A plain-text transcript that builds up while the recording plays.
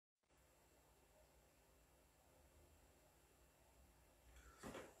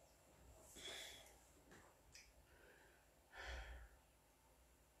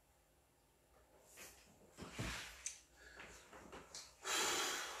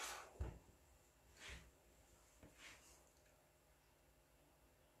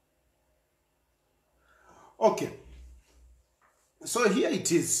Okay, so here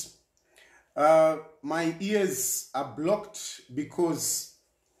it is. My ears are blocked because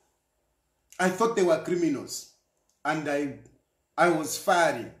I thought they were criminals, and I was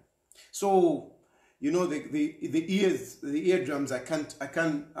firing. So you know the ears, the eardrums. I can't.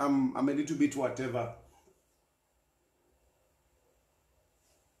 I'm a little bit whatever.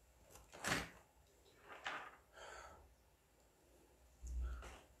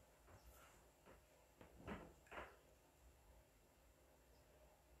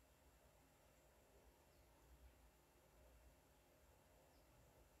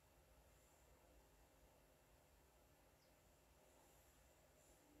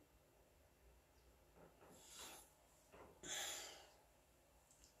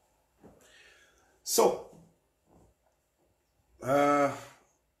 So,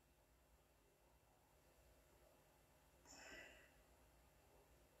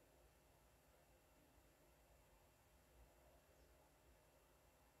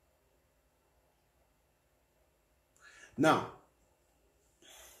 now,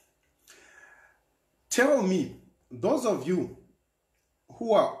 tell me, those of you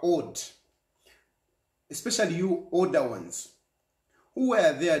who are old, especially you older ones, who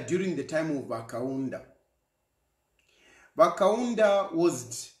were there during the time of Hakainde. Hakainde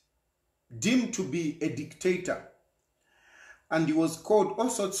was deemed to be a dictator, and he was called all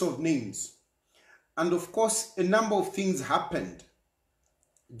sorts of names. And of course, a number of things happened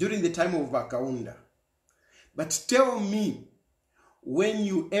during the time of Hakainde. But tell me, when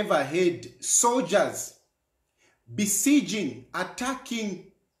you ever heard soldiers besieging,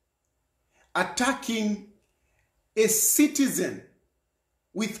 attacking a citizen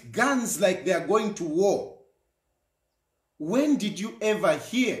with guns like they are going to war? When did you ever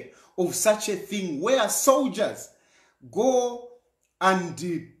hear of such a thing where soldiers go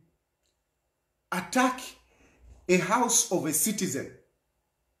and attack a house of a citizen?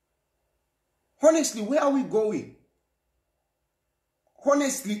 Honestly, where are we going?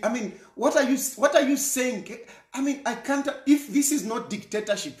 Honestly, I mean, what are you saying? I mean, I can't. If this is not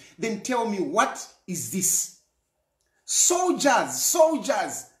dictatorship, then tell me, what is this?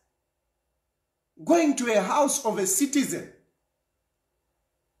 Soldiers going to a house of a citizen.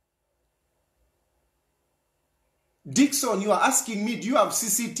 Dixon, you are asking me, do you have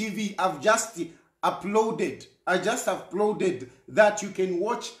CCTV? I've just uploaded. I just uploaded that. You can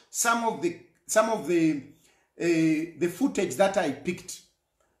watch some of the footage that I picked,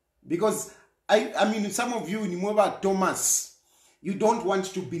 because I mean, some of you in Moba Thomas, you don't want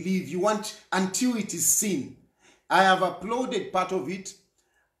to believe. You want until it is seen. I have uploaded part of it.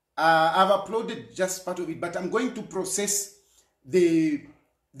 I've uploaded just part of it, but I'm going to process the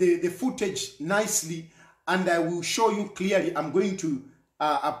footage nicely, and I will show you clearly. I'm going to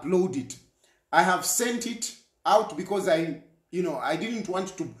upload it. I have sent it out because I didn't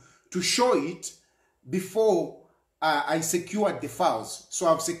want to show it before I secured the files. So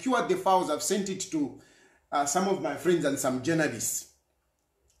I've secured the files. I've sent it to some of my friends and some journalists.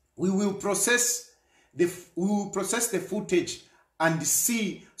 We will process the footage and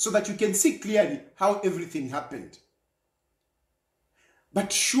see, so that you can see clearly how everything happened.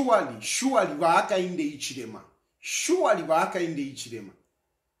 But surely Hakainde Hichilema. Surely Hakainde Hichilema.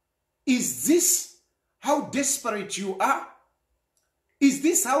 Is this how desperate you are? Is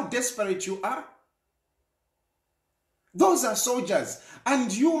this how desperate you are? Those are soldiers.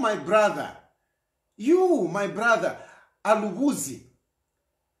 And you, my brother, Alubuzi,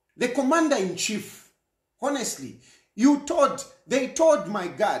 the commander-in-chief, honestly, they told my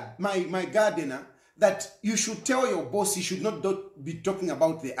gardener that you should tell your boss he should not be talking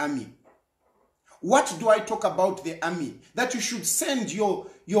about the army. What do I talk about the army? That you should send your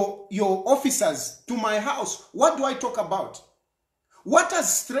officers to my house. What do I talk about? What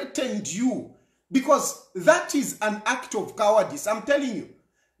has threatened you? Because that is an act of cowardice. I'm telling you,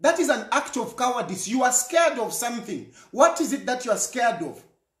 that is an act of cowardice. You are scared of something. What is it that you are scared of?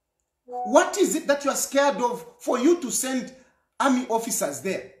 What is it that you are scared of for you to send army officers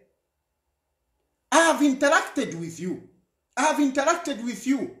there? I have interacted with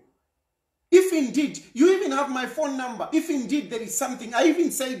you. If indeed, you even have my phone number. If indeed there is something, I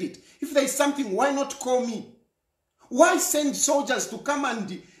even said it. If there is something, why not call me? Why send soldiers to come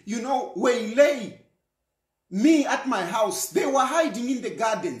and, waylay me at my house? They were hiding in the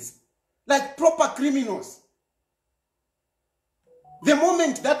gardens like proper criminals. The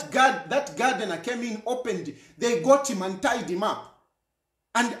moment that gardener came in, opened, they got him and tied him up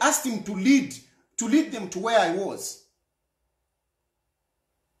and asked him to lead them to where I was.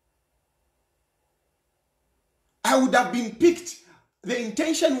 I would have been picked. The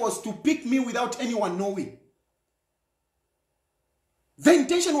intention was to pick me without anyone knowing. The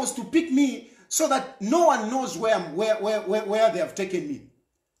intention was to pick me so that no one knows where they have taken me.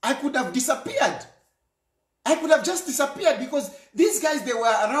 I could have disappeared. I could have just disappeared because these guys, they were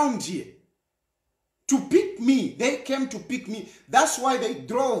around here to pick me. They came to pick me. That's why they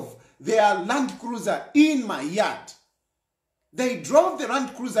drove their Land Cruiser in my yard. They drove the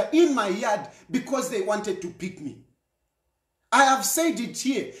Land Cruiser in my yard because they wanted to pick me. I have said it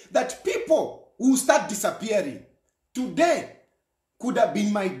here that people who start disappearing, today could have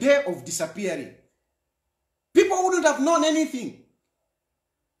been my day of disappearing. People wouldn't have known anything.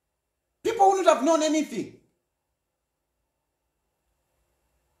 People wouldn't have known anything.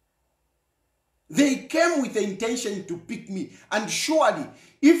 They came with the intention to pick me. And surely,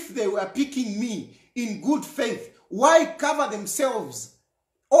 if they were picking me in good faith, why cover themselves,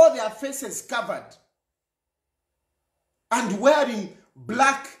 all their faces covered, and wearing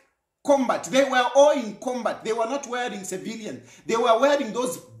black combat? They were all in combat. They were not wearing civilian. They were wearing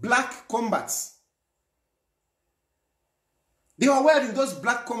those black combats. They were wearing those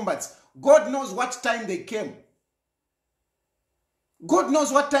black combats. God knows what time they came. God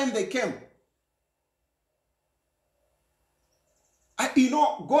knows what time they came. You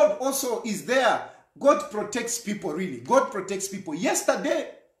know, God also is there. God protects people, really. God protects people.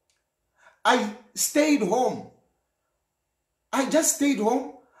 Yesterday, I stayed home. I just stayed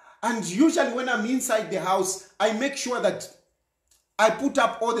home. And usually when I'm inside the house, I make sure that I put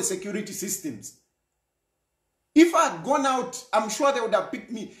up all the security systems. If I had gone out, I'm sure they would have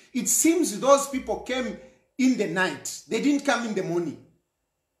picked me. It seems those people came in the night. They didn't come in the morning.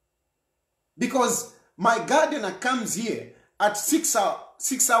 Because my gardener comes here at 6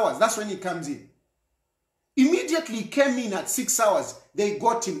 hours. That's when he comes in. Immediately he came in at 6 hours. They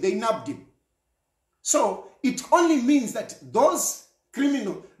got him. They nabbed him. So it only means that those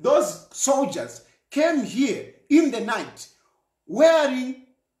soldiers came here in the night wearing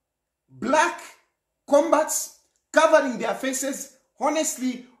black combats, covering their faces.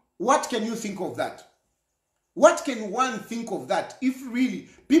 Honestly, what can you think of that? What can one think of that if really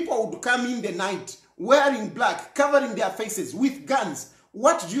people would come in the night wearing black, covering their faces with guns?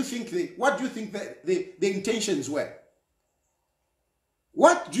 What do you think the intentions were?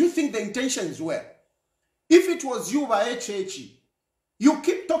 What do you think the intentions were? If it was you by HH, you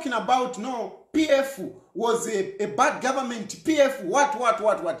keep talking about, no, PF was a bad government, PF,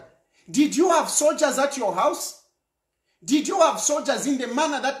 what? Did you have soldiers at your house? Did you have soldiers in the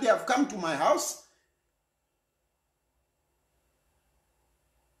manner that they have come to my house?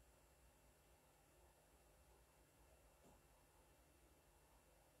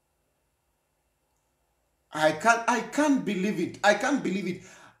 I can't believe it. I can't believe it.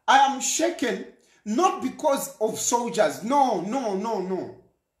 I am shaken, not because of soldiers. No.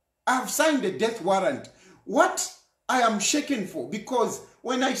 I have signed a death warrant. What I am shaken for, because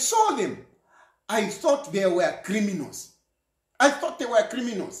when I saw them, I thought they were criminals. I thought they were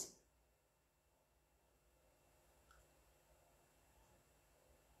criminals.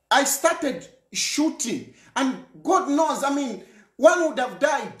 I started shooting, and God knows, I mean, one would have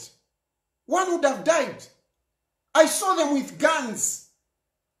died. One would have died. I saw them with guns.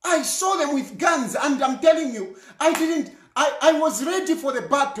 I saw them with guns, and I'm telling you, I was ready for the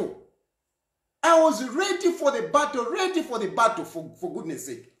battle. I was ready for the battle, for goodness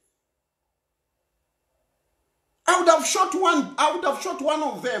sake. I would have shot one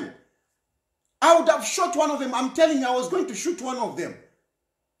of them. I'm telling you, I was going to shoot one of them.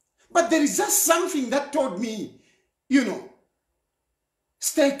 But there is just something that told me,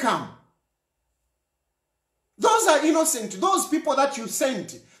 stay calm. Those are innocent. Those people that you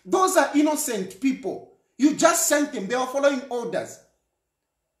sent, those are innocent people. You just sent them. They are following orders.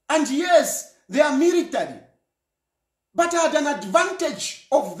 And yes, they are military. But I had an advantage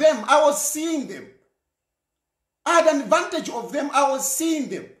of them. I was seeing them. I had an advantage of them. I was seeing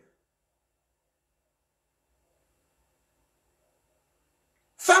them.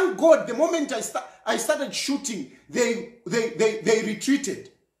 Thank God, the moment I started shooting, they retreated.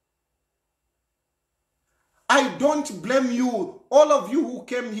 I don't blame you. All of you who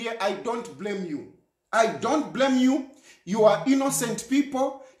came here, I don't blame you. I don't blame you. You are innocent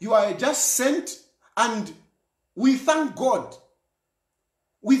people. You are just sent, and we thank God.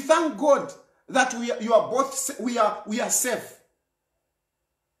 We thank God that we are safe.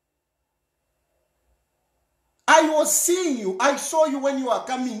 I was seeing you. I saw you when you were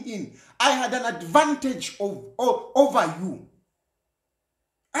coming in. I had an advantage over you.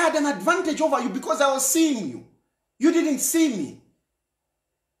 I had an advantage over you because I was seeing you. You didn't see me.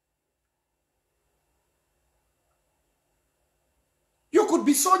 You could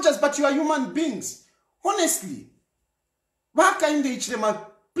be soldiers, but you are human beings. Honestly. Hakainde Hichilema,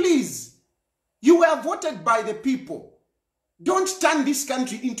 please, you were voted by the people. Don't turn this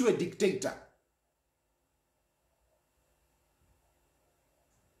country into a dictator.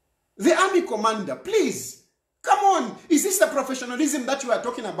 The army commander, please, come on. Is this the professionalism that you are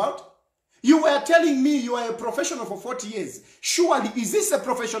talking about? You were telling me you are a professional for 40 years. Surely, is this the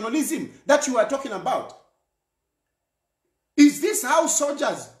professionalism that you are talking about? Is this how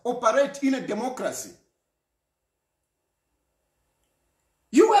soldiers operate in a democracy?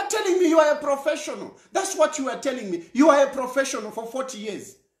 You were telling me you are a professional. That's what you were telling me. You are a professional for 40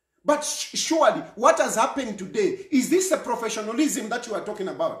 years. But surely, what has happened today, is this the professionalism that you are talking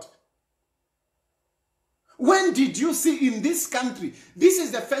about? When did you see in this country? This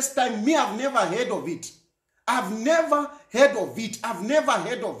is the first time I've never heard of it. I've never heard of it. I've never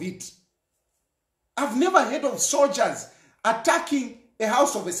heard of it. I've never heard of soldiers attacking a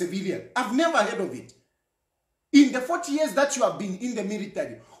house of a civilian. I've never heard of it. In the 40 years that you have been in the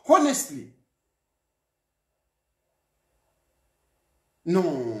military, honestly.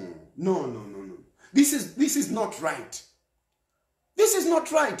 No. This is not right. This is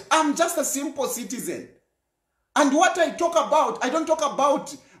not right. I'm just a simple citizen. And what I talk about, I don't talk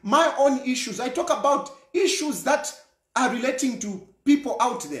about my own issues. I talk about issues that are relating to people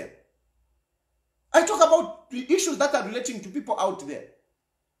out there. I talk about the issues that are relating to people out there.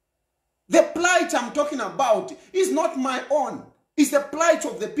 The plight I'm talking about is not my own. It's the plight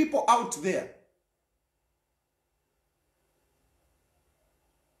of the people out there.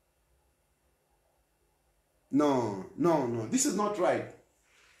 No. This is not right.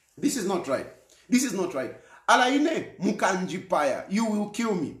 This is not right. This is not right. Alaine mukanjipaya, you will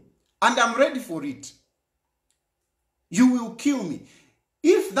kill me. And I'm ready for it. You will kill me.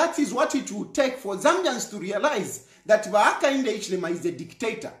 If that is what it will take for Zambians to realize that Hakainde Hichilema is a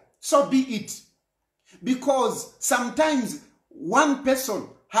dictator, so be it. Because sometimes one person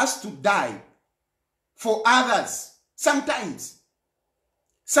has to die for others. Sometimes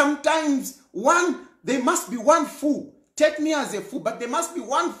there must be one fool. Take me as a fool, but there must be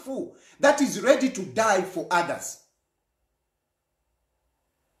one fool that is ready to die for others.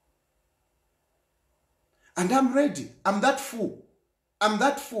 And I'm ready. I'm that fool. I'm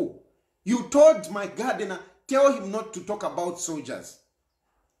that fool. You told my gardener, tell him not to talk about soldiers.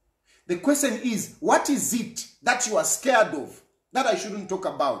 The question is, what is it that you are scared of that I shouldn't talk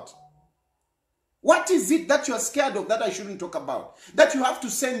about? What is it that you are scared of that I shouldn't talk about? That you have to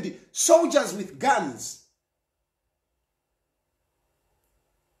send soldiers with guns.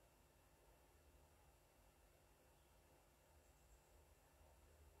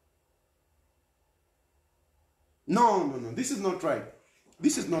 No. This is not right.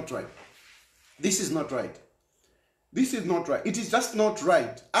 This is not right. This is not right. This is not right. It is just not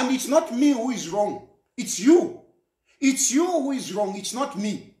right. And it's not me who is wrong. It's you. It's you who is wrong. It's not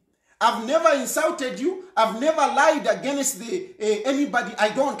me. I've never insulted you. I've never lied against anybody. I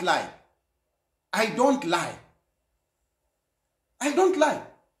don't lie. I don't lie. I don't lie.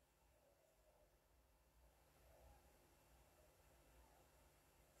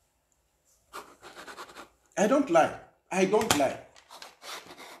 I don't lie. I don't lie.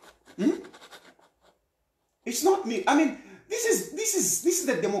 It's not me. I mean, this is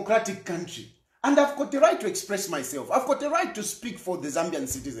a democratic country. And I've got the right to express myself. I've got the right to speak for the Zambian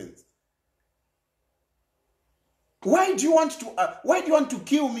citizens. Why do you want to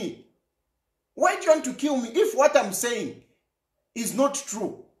kill me? Why do you want to kill me if what I'm saying is not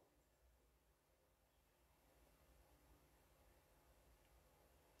true?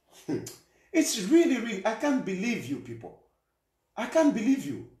 It's really, I can't believe you people. I can't believe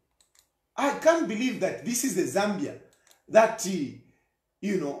you. I can't believe that this is the Zambia that,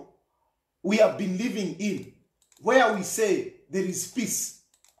 we have been living in, where we say there is peace.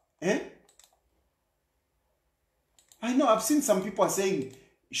 I know I've seen some people are saying,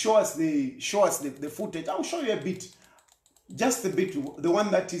 show us the footage. I'll show you a bit, just a bit, the one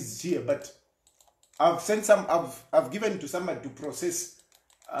that is here. But I've sent some. I've given to somebody to process,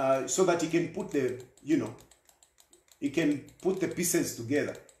 so that he can put the, he can put the pieces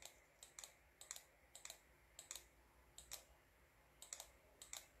together.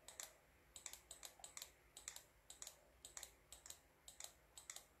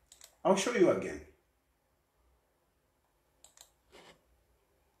 I'll show you again.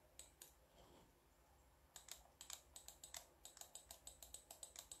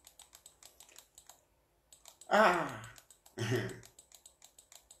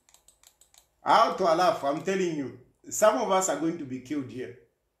 Out to laugh, I'm telling you. Some of us are going to be killed here.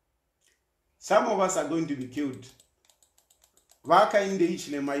 Some of us are going to be killed. Hakainde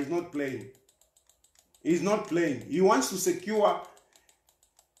Hichilema is not playing. He's not playing. He wants to secure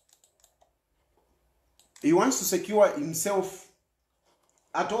himself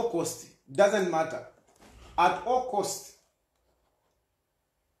at all cost. Doesn't matter. At all cost.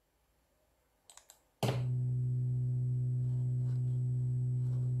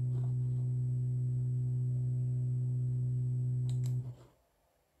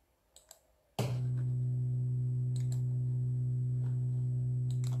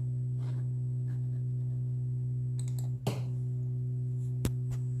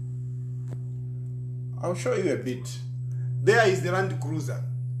 I'll show you a bit. There is the Land Cruiser.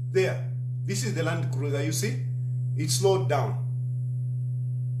 There. This is the Land Cruiser. You see? It slowed down.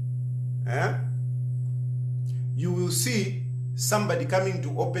 Eh? You will see somebody coming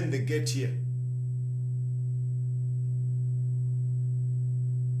to open the gate here.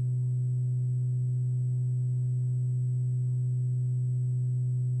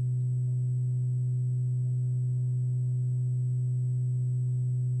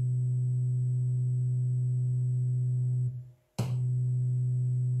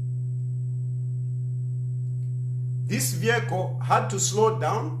 This vehicle had to slow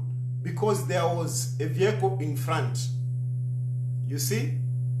down because there was a vehicle in front. You see?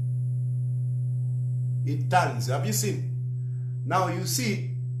 It turns. Have you seen? Now you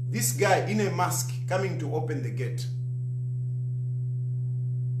see this guy in a mask coming to open the gate.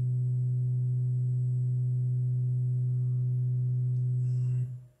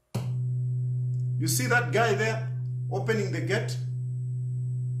 You see that guy there opening the gate?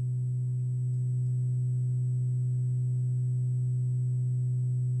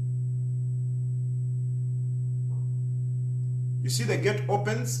 You see the gate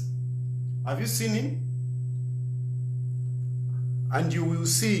opens. Have you seen him? And you will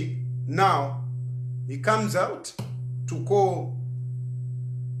see now he comes out to call.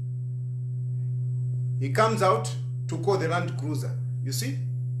 He comes out to call the Land Cruiser. You see?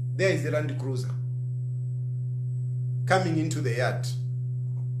 There is the Land Cruiser coming into the yard.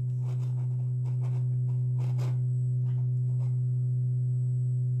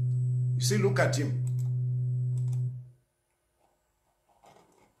 You see, look at him.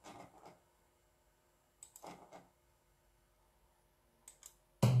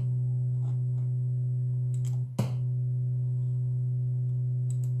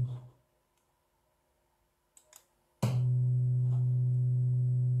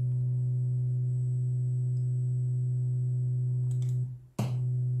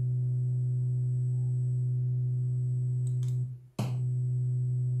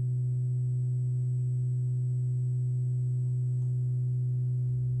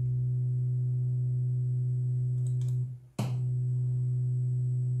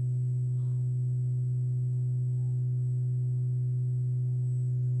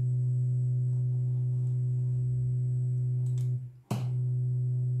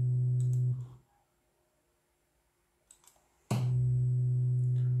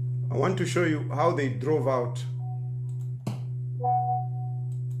 I want to show you how they drove out.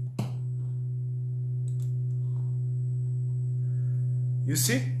 You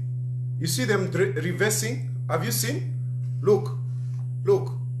see? You see them reversing? Have you seen? Look.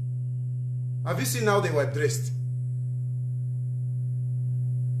 Look. Have you seen how they were dressed?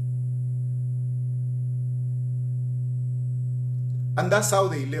 And that's how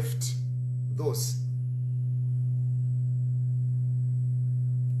they left those.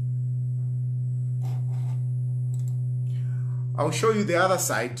 I'll show you the other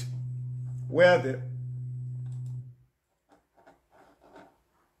side where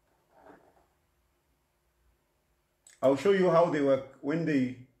I'll show you how they were when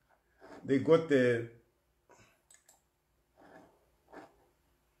they got the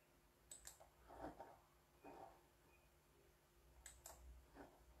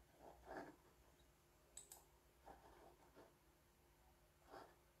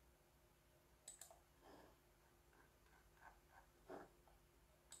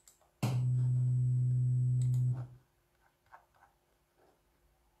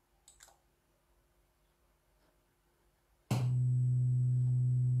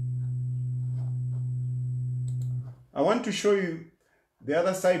I want to show you the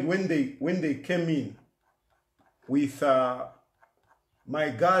other side when they came in with my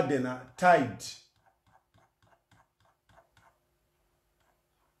gardener tied.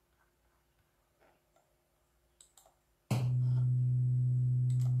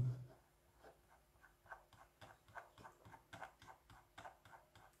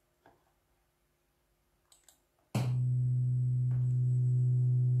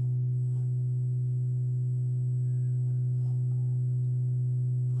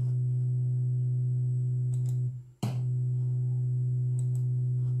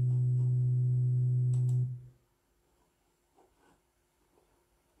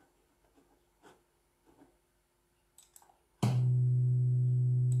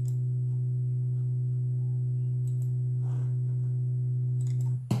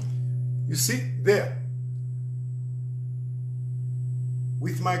 You see, there.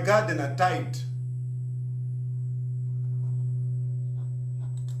 With my gardener tied.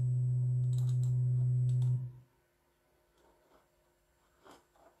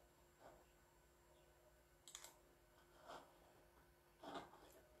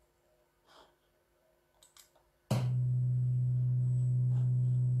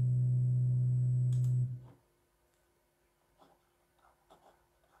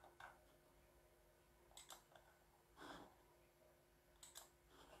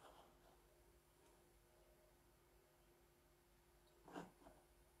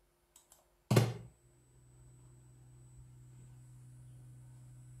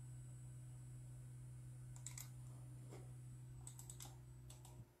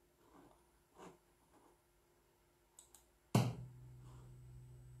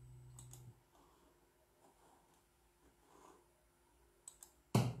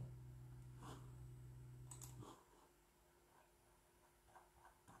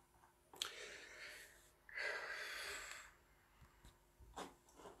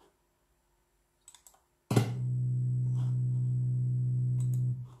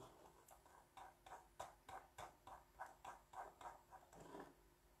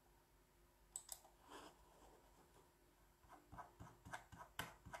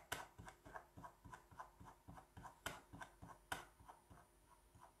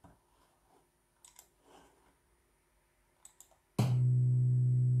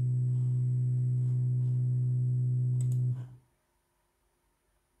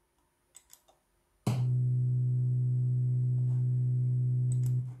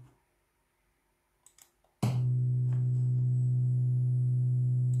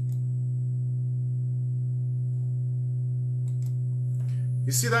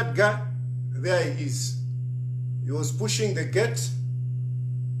 You see that guy? There he is. He was pushing the gate.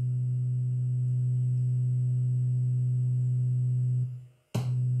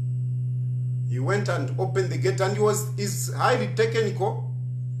 He went and opened the gate, and he's highly technical.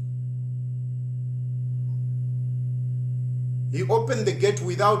 He opened the gate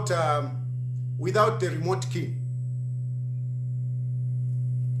without the remote key.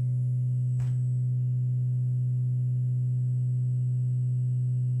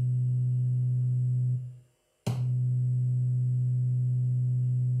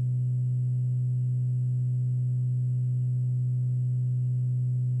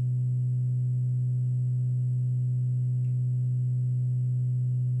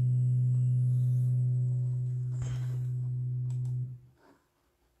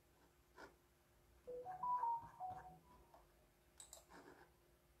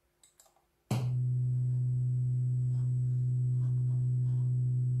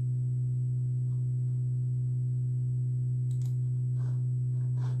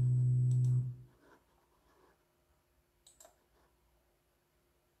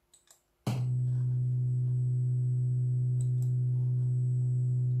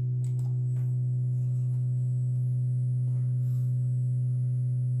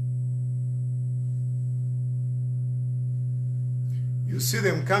 You see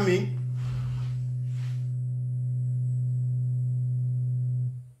them coming.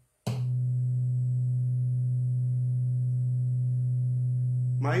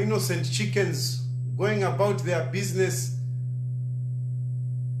 My innocent chickens going about their business.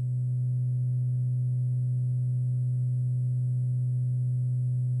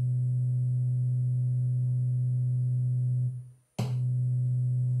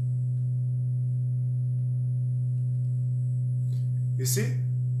 You see,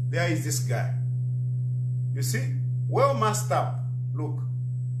 there is this guy. You see, well masked up. Look.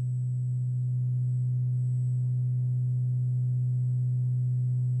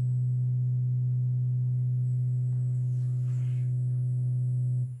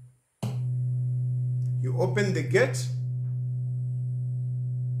 You open the gate.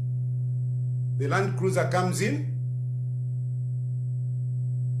 The Land Cruiser comes in.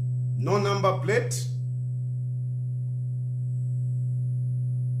 No number plate.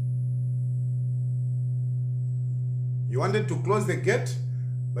 He wanted to close the gate,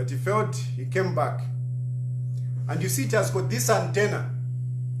 but he felt he came back. And you see it has got this antenna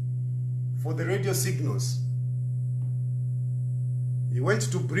for the radio signals. He went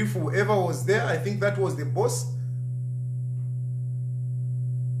to brief whoever was there. I think that was the boss.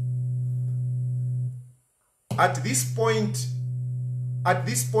 At this point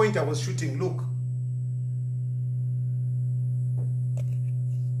I was shooting. Look.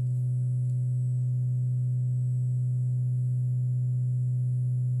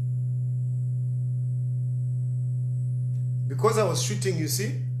 Because I was shooting, you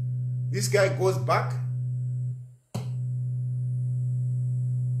see, This guy goes back.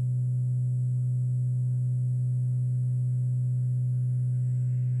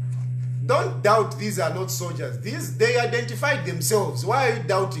 Don't doubt these are not soldiers. They identified themselves. Why are you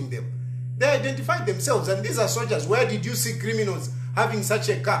doubting them? They identified themselves, and these are soldiers. Where did you see criminals having such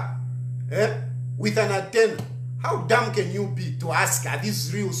a car? With an antenna? How dumb can you be to ask, are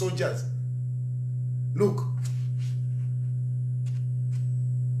these real soldiers? Look.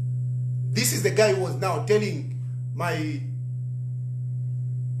 This is the guy who was now telling my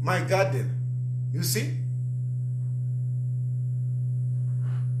garden. You see?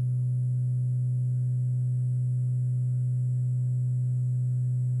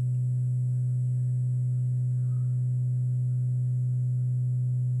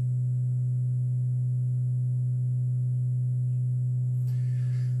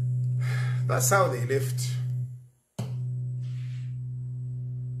 That's how they left.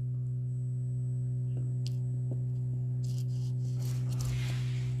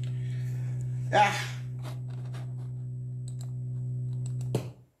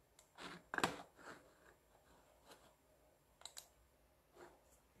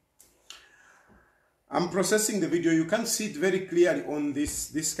 I'm processing the video. You can't see it very clearly on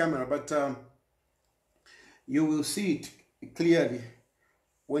this camera, but you will see it clearly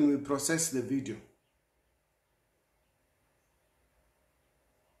when we process the video.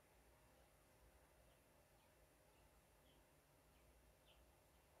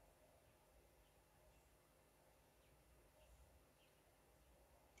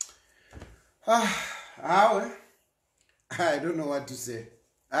 I don't know what to say.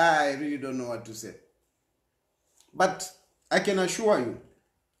 I really don't know what to say. But I can assure you,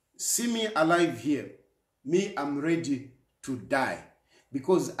 see me alive here, me, I'm ready to die.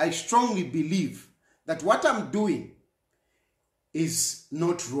 Because I strongly believe that what I'm doing is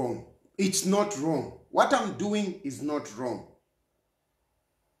not wrong. It's not wrong. What I'm doing is not wrong.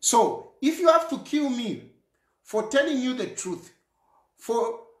 So, if you have to kill me for telling you the truth,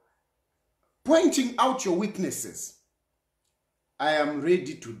 for pointing out your weaknesses, I am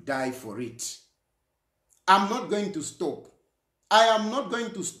ready to die for it. I'm not going to stop. I am not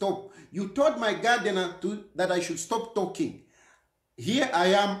going to stop. You told my gardener that I should stop talking. Here I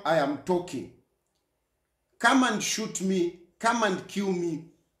am talking. Come and shoot me. Come and kill me.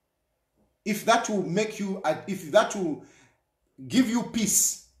 If that will make you, if that will give you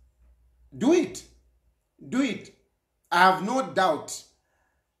peace, do it. Do it. I have no doubt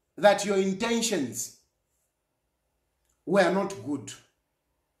that your intentions were not good.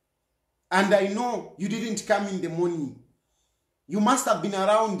 And I know you didn't come in the morning. You must have been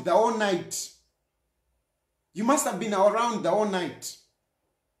around the whole night. You must have been around the whole night.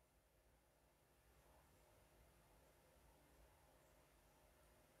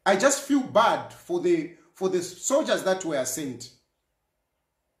 I just feel bad for the soldiers that were sent.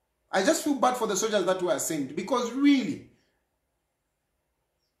 I just feel bad for the soldiers that were sent because really,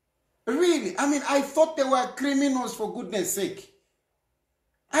 I mean, I thought they were criminals, for goodness sake.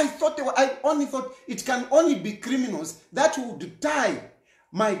 I only thought it can only be criminals that would tie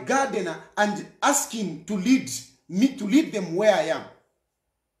my gardener and ask him to lead them where I am.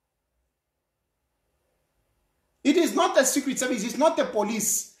 It is not the secret service, it's not the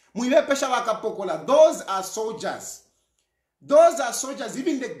police. Those are soldiers. Those are soldiers.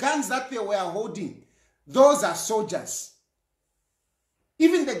 Even the guns that they were holding, those are soldiers.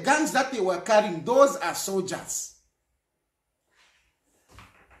 Even the guns that they were carrying, those are soldiers.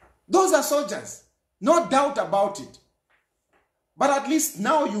 Those are soldiers. No doubt about it. But at least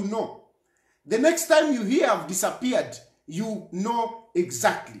now you know. The next time you hear I've disappeared, you know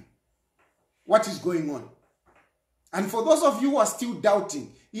exactly what is going on. And for those of you who are still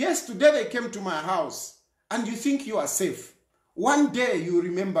doubting, yes, today they came to my house and you think you are safe. One day you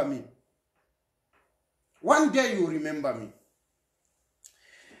remember me. One day you remember me.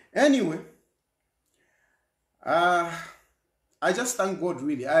 Anyway, I just thank God,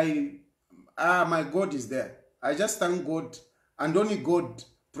 really. My God is there. I just thank God, and only God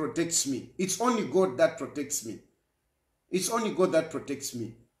protects me. It's only God that protects me. It's only God that protects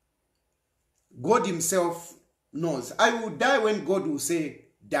me. God himself knows. I will die when God will say,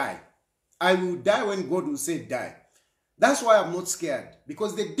 die. I will die when God will say, die. That's why I'm not scared.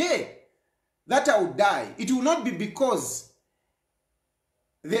 Because the day that I will die, it will not be because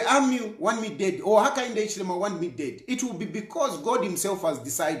the army want me dead or Hakainde Hichilema want me dead. It will be because God himself has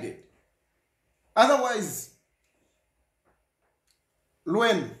decided. Otherwise,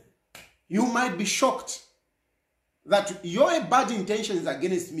 Luen, you might be shocked that your bad intentions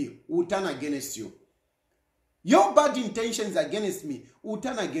against me will turn against you. Your bad intentions against me will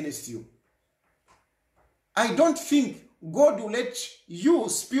turn against you. I don't think God will let you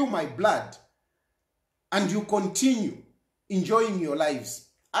spill my blood and you continue enjoying your lives.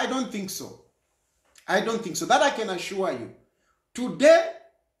 I don't think so. I don't think so. That I can assure you. Today,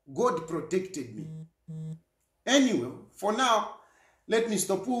 God protected me. Anyway, for now, let me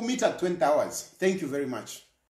stop. We'll meet at 20 hours. Thank you very much.